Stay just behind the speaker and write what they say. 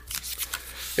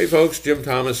Hey folks, Jim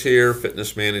Thomas here,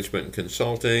 Fitness Management and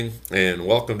Consulting, and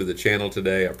welcome to the channel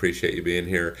today. I appreciate you being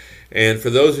here. And for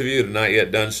those of you that have not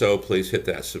yet done so, please hit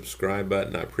that subscribe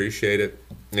button. I appreciate it.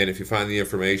 And if you find the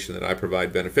information that I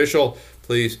provide beneficial,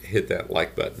 please hit that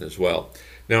like button as well.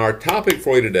 Now our topic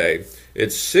for you today,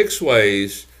 it's 6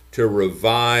 ways to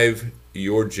revive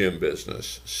your gym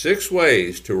business. 6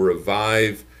 ways to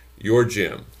revive your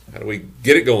gym. How do we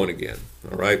get it going again?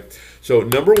 All right. So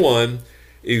number 1,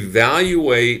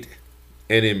 evaluate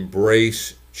and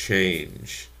embrace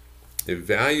change.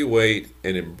 Evaluate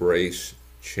and embrace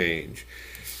change.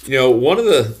 You know, one of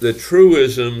the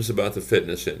truisms about the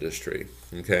fitness industry,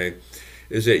 okay,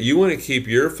 is that you want to keep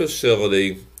your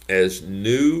facility as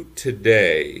new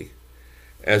today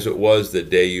as it was the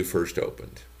day you first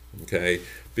opened, okay?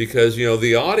 Because, you know,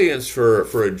 the audience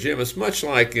for a gym is much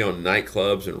like, you know,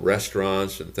 nightclubs and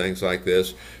restaurants and things like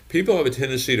this. People have a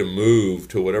tendency to move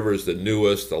to whatever is the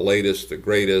newest, the latest, the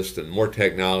greatest, and more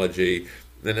technology,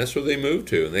 and that's what they move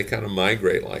to, and they kind of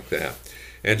migrate like that.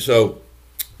 And so,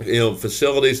 you know,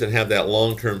 facilities that have that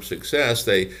long-term success,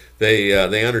 they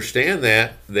understand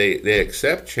that, they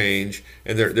accept change,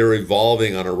 and they're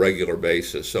evolving on a regular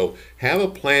basis. So have a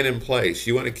plan in place.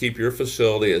 You want to keep your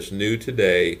facility as new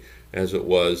today as it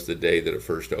was the day that it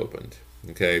first opened.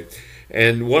 Okay,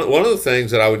 and one of the things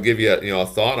that I would give you, a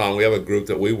thought on. We have a group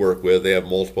that we work with. They have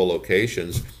multiple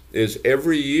locations. Is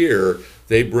every year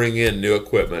they bring in new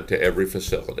equipment to every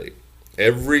facility.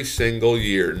 Every single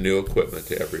year, new equipment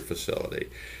to every facility.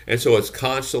 And so it's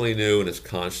constantly new and it's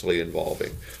constantly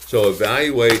evolving. So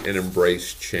evaluate and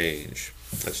embrace change.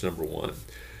 That's number 1.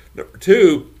 Number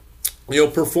 2,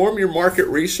 perform your market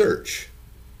research.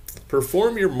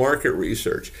 Perform your market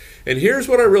research. And here's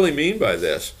what I really mean by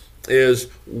this, is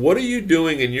what are you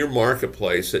doing in your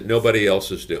marketplace that nobody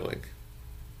else is doing?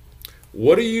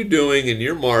 What are you doing in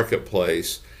your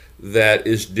marketplace that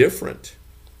is different?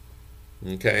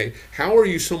 Okay, how are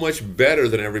you so much better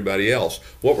than everybody else?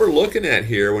 What we're looking at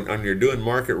here when you're doing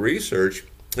market research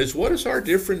is, what is our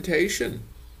differentiation?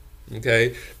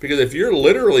 Okay, because if you're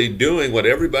literally doing what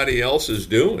everybody else is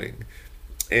doing,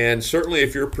 and certainly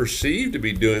if you're perceived to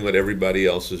be doing what everybody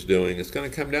else is doing, it's going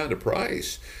to come down to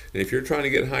price. And if you're trying to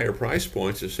get higher price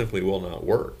points, it simply will not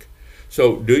work.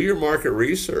 So do your market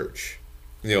research.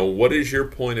 What is your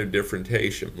point of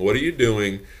differentiation? What are you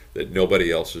doing that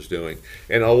nobody else is doing?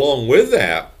 And along with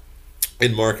that,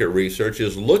 in market research,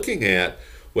 is looking at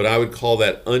what I would call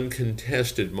that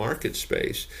uncontested market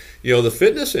space. The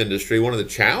fitness industry, one of the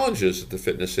challenges that the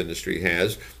fitness industry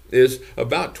has is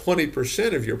about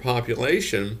 20% of your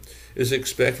population is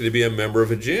expected to be a member of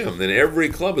a gym. And every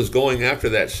club is going after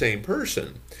that same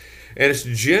person. And it's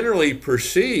generally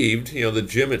perceived, the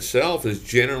gym itself is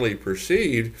generally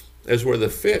perceived as where the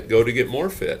fit go to get more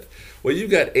fit. Well,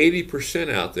 you've got 80%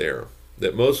 out there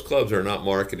that most clubs are not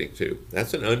marketing to.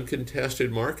 That's an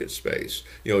uncontested market space.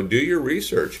 Do your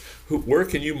research. Where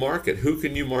can you market? Who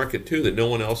can you market to that no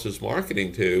one else is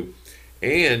marketing to?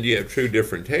 And you have true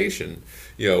differentiation.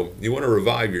 You want to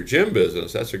revive your gym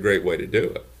business. That's a great way to do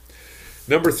it.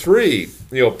 Number 3,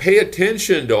 pay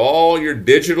attention to all your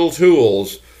digital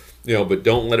tools, but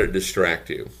don't let it distract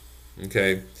you.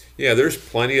 Okay? Yeah, there's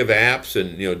plenty of apps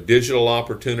and digital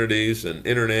opportunities and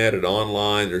internet and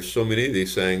online. There's so many of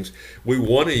these things. We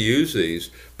want to use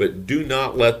these, but do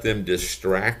not let them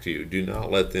distract you. Do not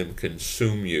let them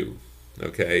consume you.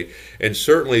 Okay? And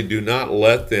certainly do not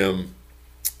let them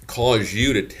cause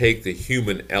you to take the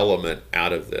human element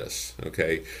out of this.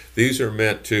 Okay? These are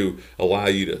meant to allow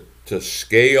you to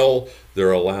scale.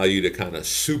 They'll allow you to kind of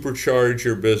supercharge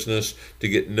your business, to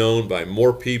get known by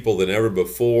more people than ever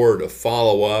before, to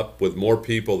follow up with more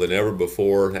people than ever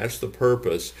before. That's the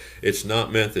purpose. It's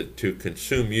not meant to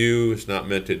consume you. It's not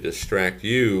meant to distract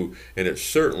you. And it's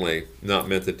certainly not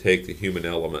meant to take the human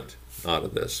element out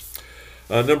of this.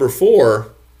 Number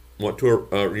 4, want to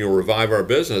revive our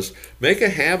business, make a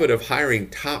habit of hiring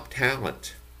top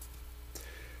talent.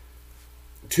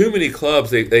 Too many clubs,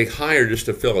 they hire just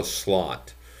to fill a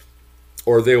slot.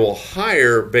 Or they will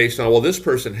hire based on, well, this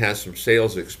person has some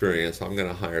sales experience, I'm going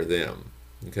to hire them.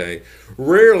 Okay?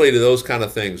 Rarely do those kind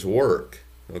of things work.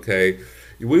 Okay?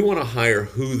 We want to hire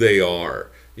who they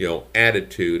are.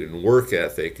 Attitude and work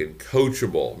ethic and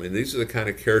coachable. I mean, these are the kind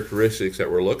of characteristics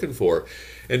that we're looking for.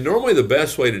 And normally the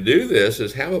best way to do this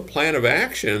is have a plan of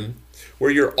action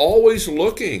where you're always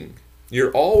looking.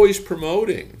 You're always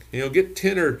promoting. Get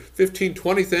 10 or 15,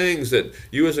 20 things that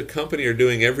you as a company are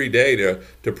doing every day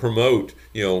to promote,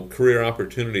 career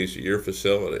opportunities at your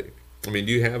facility. I mean,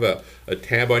 do you have a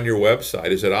tab on your website?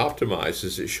 Is it optimized?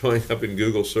 Is it showing up in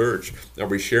Google search? Are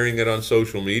we sharing it on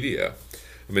social media?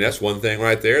 I mean, that's one thing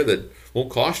right there that Won't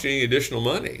cost you any additional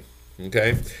money.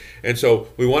 Okay? And so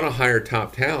we want to hire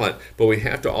top talent, but we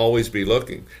have to always be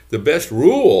looking. The best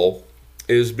rule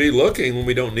is be looking when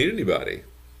we don't need anybody.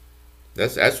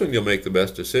 That's when you'll make the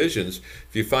best decisions.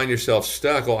 If you find yourself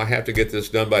stuck, oh, I have to get this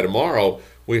done by tomorrow,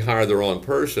 we hire the wrong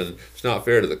person. It's not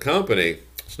fair to the company.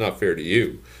 It's not fair to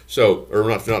you. So, or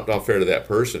not fair to that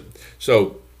person.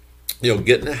 So,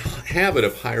 get in the habit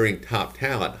of hiring top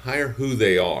talent. Hire who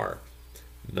they are,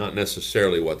 not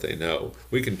necessarily what they know.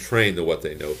 We can train the what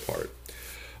they know part.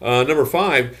 Number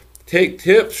 5, take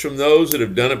tips from those that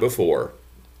have done it before.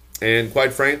 And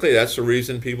quite frankly, that's the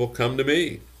reason people come to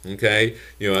me. Okay,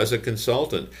 as a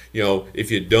consultant,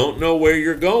 if you don't know where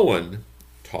you're going,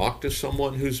 talk to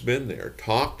someone who's been there.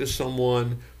 Talk to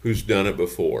someone who's done it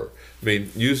before. I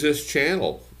mean, use this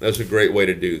channel as a great way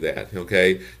to do that.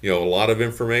 Okay, a lot of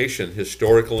information,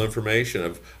 historical information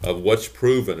of what's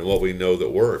proven and what we know that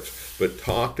works. But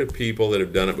talk to people that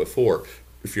have done it before.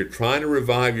 If you're trying to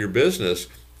revive your business,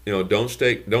 don't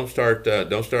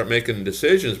start making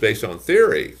decisions based on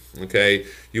theory. Okay,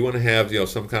 you want to have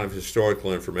some kind of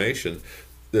historical information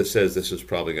that says this is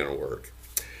probably going to work.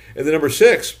 And then number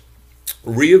 6,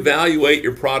 reevaluate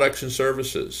your products and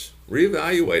services.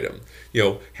 Reevaluate them.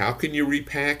 How can you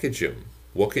repackage them?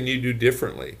 What can you do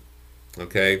differently?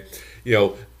 Okay,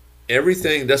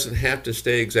 everything doesn't have to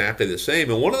stay exactly the same.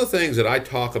 And one of the things that I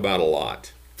talk about a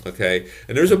lot. Okay,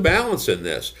 and there's a balance in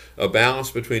this, a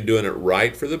balance between doing it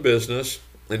right for the business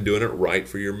and doing it right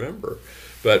for your member.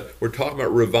 But we're talking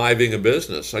about reviving a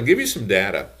business. I'll give you some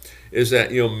data. Is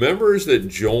that members that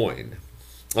join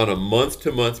on a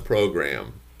month-to-month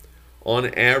program,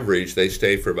 on average, they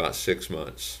stay for about 6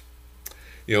 months.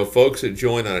 Folks that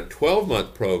join on a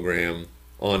 12-month program,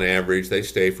 on average, they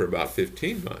stay for about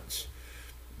 15 months.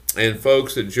 And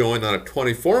folks that join on a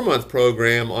 24-month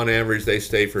program, on average, they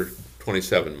stay for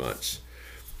 27 months.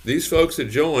 These folks that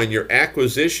join, your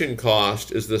acquisition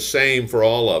cost is the same for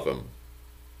all of them.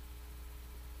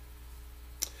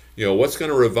 What's going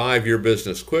to revive your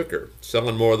business quicker?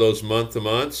 Selling more of those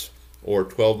month-to-months or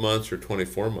 12 months or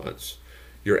 24 months?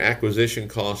 Your acquisition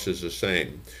cost is the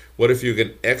same. What if you can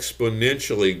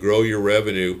exponentially grow your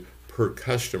revenue per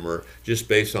customer just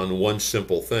based on one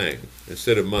simple thing?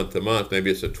 Instead of month to month,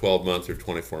 maybe it's a 12-month or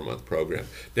 24-month program.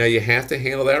 Now you have to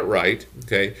handle that right,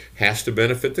 okay? Has to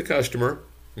benefit the customer,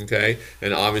 okay?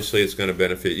 And obviously it's going to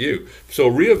benefit you. So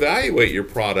reevaluate your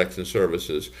products and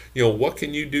services. What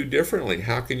can you do differently?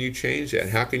 How can you change that?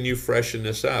 How can you freshen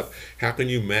this up? How can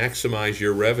you maximize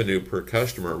your revenue per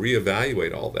customer?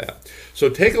 Reevaluate all that. So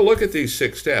take a look at these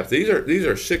 6 steps. These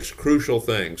are 6 crucial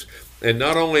things. And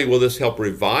not only will this help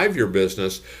revive your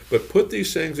business, but put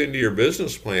these things into your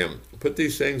business plan. Put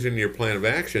these things into your plan of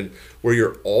action where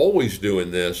you're always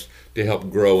doing this to help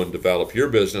grow and develop your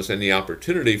business and the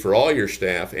opportunity for all your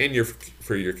staff and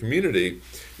for your community,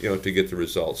 to get the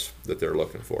results that they're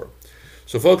looking for.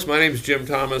 So folks, my name is Jim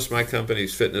Thomas. My company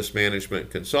is Fitness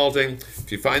Management Consulting.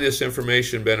 If you find this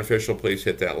information beneficial, please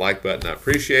hit that like button. I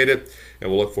appreciate it. And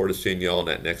we'll look forward to seeing you all in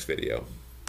that next video.